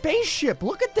wrecked spaceship.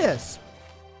 Look at this.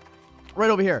 Right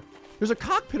over here. There's a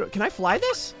cockpit. Can I fly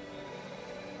this?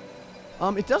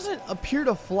 It doesn't appear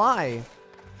to fly,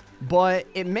 but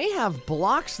it may have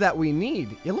blocks that we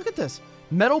need. Yeah, look at this.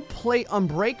 Metal plate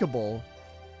unbreakable.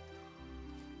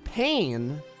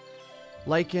 Pane,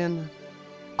 like in,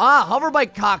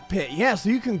 hoverbike cockpit. Yeah, so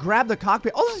you can grab the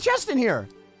cockpit. Oh, there's a chest in here.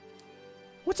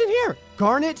 What's in here?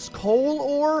 Garnets, coal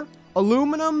ore,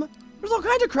 aluminum. There's all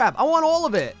kinds of crap. I want all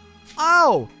of it.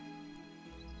 Oh,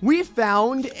 we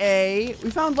found like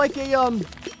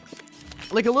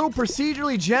a little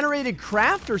procedurally generated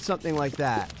craft or something like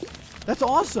that. That's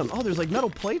awesome. Oh, there's like metal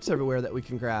plates everywhere that we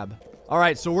can grab. All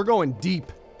right, so we're going deep.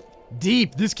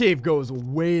 Deep. This cave goes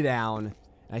way down.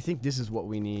 I think this is what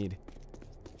we need.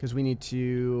 Because we need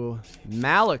to...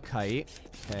 Malachite.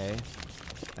 Okay.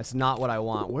 That's not what I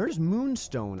want. Where's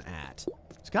Moonstone at?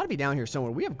 It's got to be down here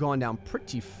somewhere. We have gone down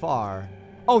pretty far.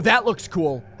 Oh, that looks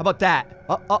cool. How about that?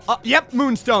 Yep,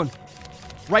 Moonstone.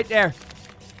 Right there.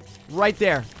 Right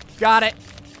there. Got it.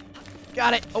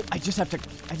 Got it. Oh, I just have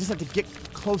to get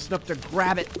close enough to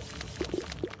grab it.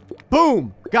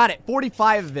 Boom. Got it.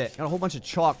 45 of it. Got a whole bunch of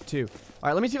chalk, too. All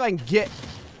right, let me see if I can get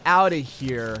out of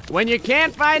here. When you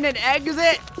can't find an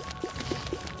exit,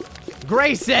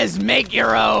 Gray says make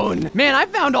your own. Man, I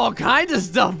found all kinds of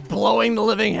stuff blowing the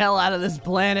living hell out of this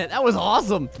planet. That was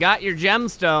awesome. Got your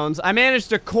gemstones. I managed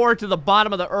to core to the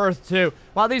bottom of the earth, too.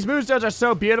 While these moonstones are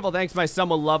so beautiful, thanks, my son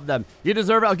will love them. You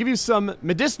deserve it. I'll give you some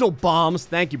medicinal bombs.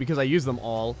 Thank you, because I use them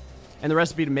all. And the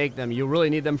recipe to make them. You'll really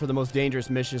need them for the most dangerous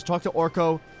missions. Talk to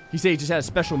Orko. He said he just had a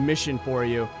special mission for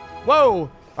you. Whoa!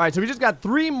 All right, so we just got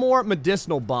 3 more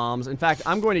medicinal bombs. In fact,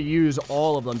 I'm going to use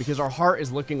all of them because our heart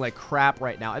is looking like crap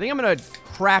right now. I think I'm going to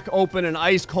crack open an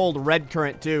ice-cold red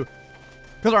currant, too.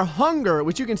 Because our hunger,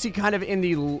 which you can see kind of in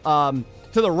the,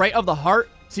 to the right of the heart.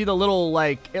 See the little,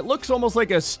 like, it looks almost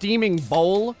like a steaming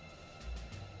bowl.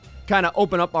 Kind of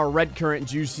open up our red currant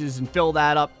juices and fill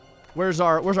that up. Where's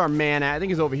our man at? I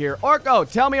think he's over here. Orko,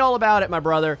 tell me all about it, my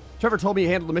brother. Trevor told me you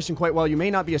handled the mission quite well. You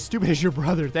may not be as stupid as your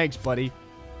brother. Thanks, buddy.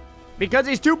 Because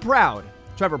he's too proud.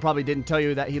 Trevor probably didn't tell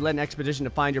you that he led an expedition to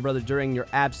find your brother during your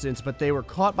absence, but they were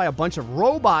caught by a bunch of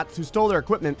robots who stole their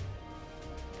equipment.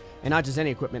 And not just any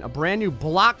equipment. A brand new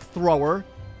block thrower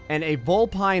and a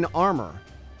vulpine armor.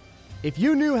 If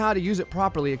you knew how to use it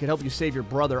properly, it could help you save your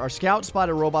brother. Our scouts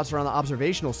spotted robots around the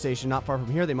observational station not far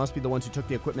from here. They must be the ones who took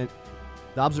the equipment.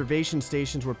 The observation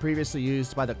stations were previously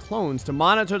used by the clones to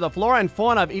monitor the flora and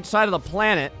fauna of each side of the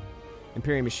planet.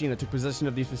 Imperium Machina took possession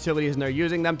of these facilities and they're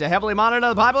using them to heavily monitor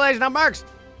the population of Mercs.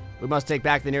 We must take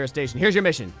back the nearest station. Here's your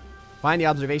mission. Find the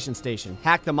observation station,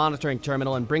 hack the monitoring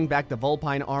terminal, and bring back the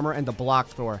vulpine armor and the block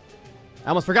thrower. I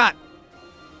almost forgot.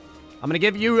 I'm going to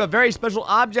give you a very special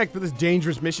object for this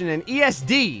dangerous mission, an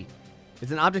ESD.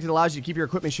 It's an object that allows you to keep your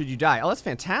equipment should you die. Oh, that's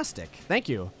fantastic. Thank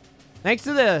you. Thanks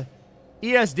to the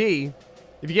ESD,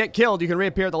 if you get killed, you can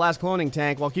reappear at the last cloning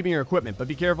tank while keeping your equipment. But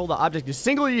be careful, the object is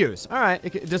single use. All right,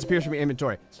 it disappears from your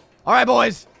inventory. All right,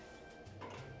 boys.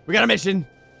 We got a mission.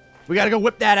 We got to go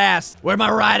whip that ass. Where am I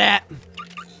ride at?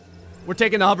 We're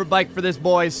taking the hover bike for this,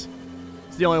 boys.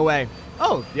 It's the only way.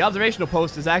 Oh, the observational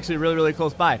post is actually really, really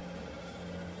close by.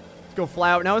 Let's go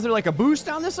fly out. Now, is there like a boost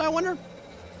on this, I wonder?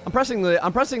 I'm pressing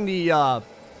the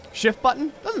shift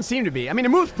button. Doesn't seem to be. I mean, it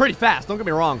moves pretty fast. Don't get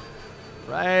me wrong.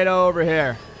 Right over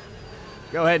here.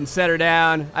 Go ahead and set her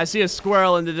down. I see a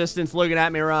squirrel in the distance looking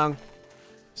at me wrong.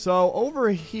 So over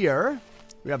here,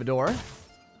 we have a door,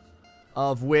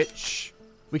 of which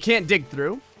we can't dig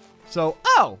through. So,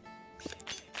 oh!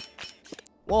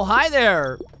 Well, hi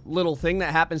there, little thing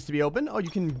that happens to be open. Oh, you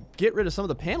can get rid of some of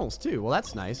the panels too. Well,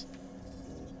 that's nice.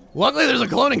 Luckily, there's a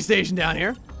cloning station down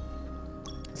here.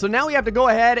 So now we have to go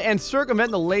ahead and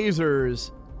circumvent the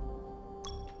lasers.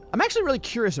 I'm actually really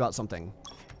curious about something.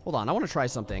 Hold on, I want to try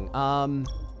something.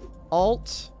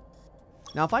 Alt.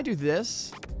 Now, if I do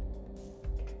this.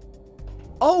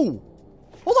 Oh!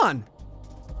 Hold on.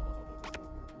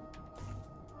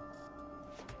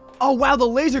 Oh, wow, the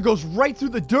laser goes right through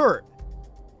the dirt.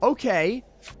 Okay.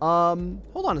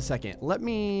 Hold on a second. Let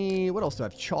me... What else do I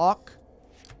have? Chalk.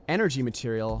 Energy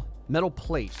material. Metal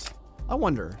plate. I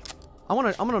wonder. I'm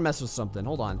gonna mess with something.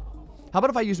 Hold on. How about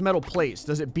if I use metal plates?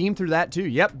 Does it beam through that too?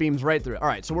 Yep, beams right through it. All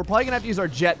right, so we're probably gonna have to use our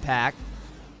jetpack.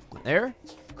 There.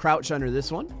 Crouch under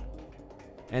this one.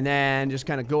 And then just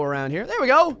kind of go around here. There we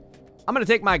go. I'm gonna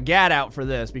take my gat out for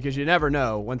this because you never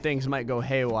know when things might go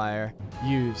haywire.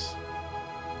 Use.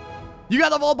 You got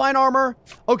the vulpine armor.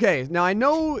 Okay, now I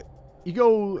know you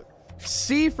go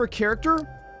C for character.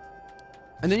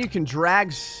 And then you can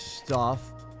drag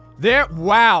stuff. There.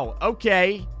 Wow.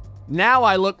 Okay. Now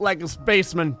I look like a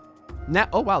spaceman. Now,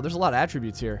 oh wow, there's a lot of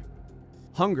attributes here.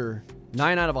 Hunger,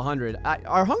 9 out of 100.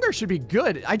 Our hunger should be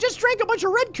good. I just drank a bunch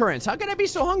of red currants. How can I be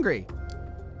so hungry?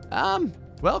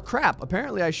 Well, crap.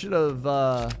 Apparently I should have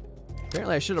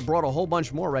brought a whole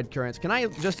bunch more red currants. Can I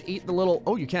just eat the little?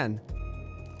 Oh, you can.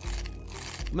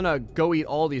 I'm gonna go eat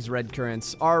all these red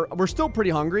currants. We're still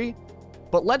pretty hungry,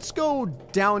 but let's go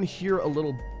down here a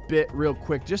little bit real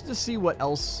quick just to see what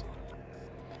else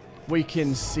we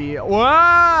can see.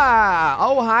 Wow!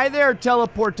 Oh, hi there,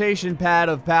 teleportation pad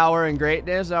of power and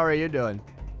greatness. How are you doing?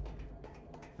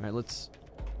 All right, let's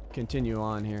continue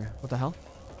on here. What the hell?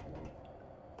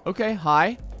 Okay,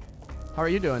 hi. How are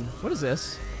you doing? What is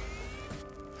this?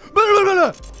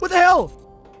 What the hell?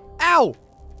 Ow!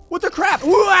 What the crap?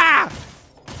 Wah!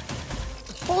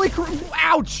 Holy crap!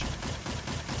 Ouch!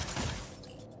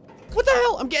 What the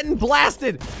hell? I'm getting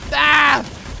blasted! Ah!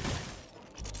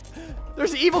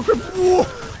 There's evil creep.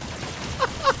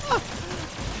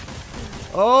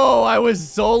 Oh, I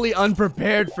was solely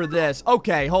unprepared for this.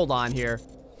 Okay, hold on here.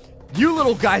 You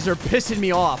little guys are pissing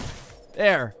me off.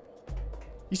 There.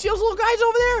 You see those little guys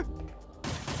over there?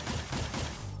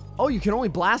 Oh, you can only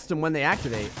blast them when they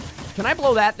activate. Can I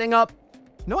blow that thing up?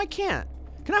 No, I can't.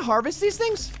 Can I harvest these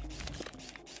things?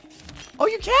 Oh,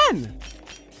 you can.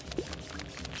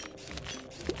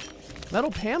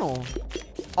 Metal panel.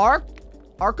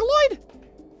 Arcaloid?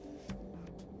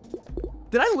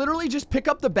 Did I literally just pick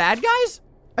up the bad guys?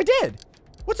 I did.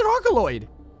 What's an Arcaloid?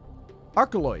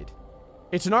 Arcaloid.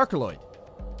 It's an Arcaloid.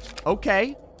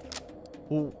 Okay.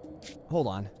 Well, hold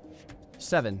on.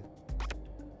 7.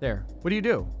 There. What do you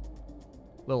do?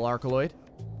 Little Arcaloid.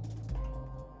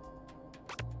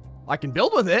 I can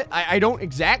build with it. I don't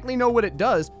exactly know what it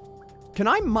does. Can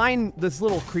I mine this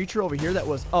little creature over here that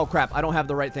was... Oh, crap. I don't have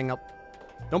the right thing up.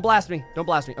 Don't blast me. Don't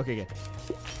blast me. Okay, good.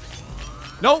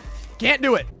 Nope. Can't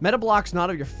do it. Meta block's not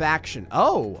of your faction.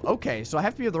 Oh, okay. So I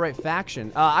have to be of the right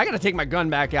faction. I gotta take my gun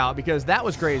back out because that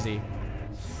was crazy.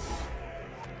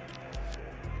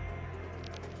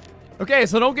 Okay,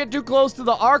 so don't get too close to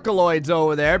the Arcaloids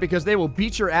over there because they will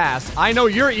beat your ass. I know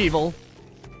you're evil.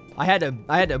 I had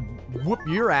to whoop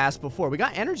your ass before. We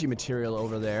got energy material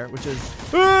over there, which is...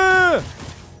 Ah!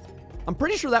 I'm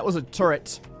pretty sure that was a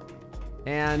turret.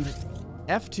 And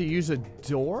F to use a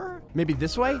door? Maybe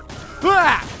this way?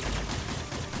 Ah!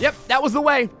 Yep, that was the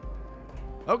way.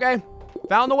 Okay,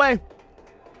 found the way.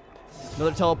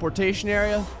 Another teleportation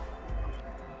area.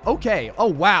 Okay, oh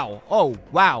wow, oh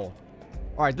wow.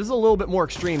 All right, this is a little bit more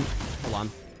extreme. Hold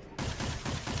on.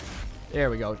 There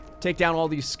we go. Take down all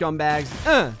these scumbags.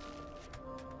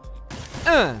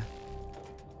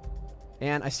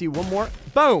 And I see one more.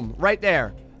 Boom, right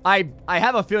there. I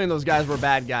have a feeling those guys were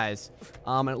bad guys.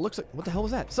 And it looks like, what the hell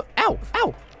was that? So, ow,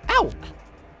 ow, ow.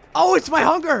 Oh, it's my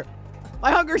hunger.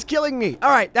 My hunger's killing me.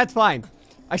 All right, that's fine.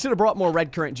 I should have brought more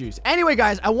red currant juice. Anyway,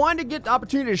 guys, I wanted to get the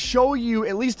opportunity to show you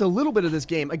at least a little bit of this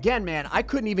game. Again, man, I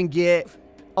couldn't even get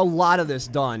a lot of this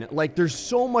done. Like, there's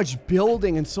so much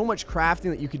building and so much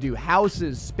crafting that you could do.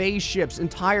 Houses, spaceships,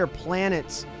 entire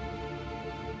planets.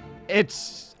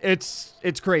 It's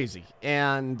crazy.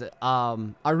 And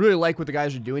I really like what the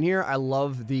guys are doing here. I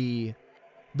love the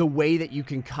way that you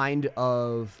can kind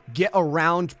of get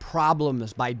around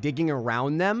problems by digging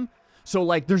around them. So,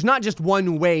 like, there's not just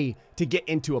one way to get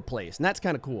into a place, and that's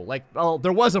kind of cool. Like, well,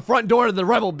 there was a front door to the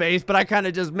rebel base, but I kind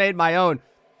of just made my own.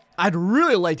 I'd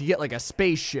really like to get, like, a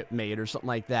spaceship made or something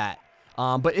like that.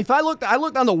 But if I looked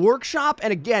on the workshop,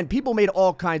 and again, people made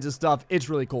all kinds of stuff. It's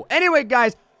really cool. Anyway,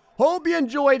 guys, hope you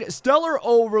enjoyed Stellar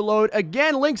Overload.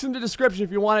 Again, links in the description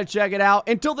if you want to check it out.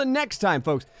 Until the next time,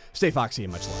 folks, stay foxy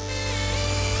and much love.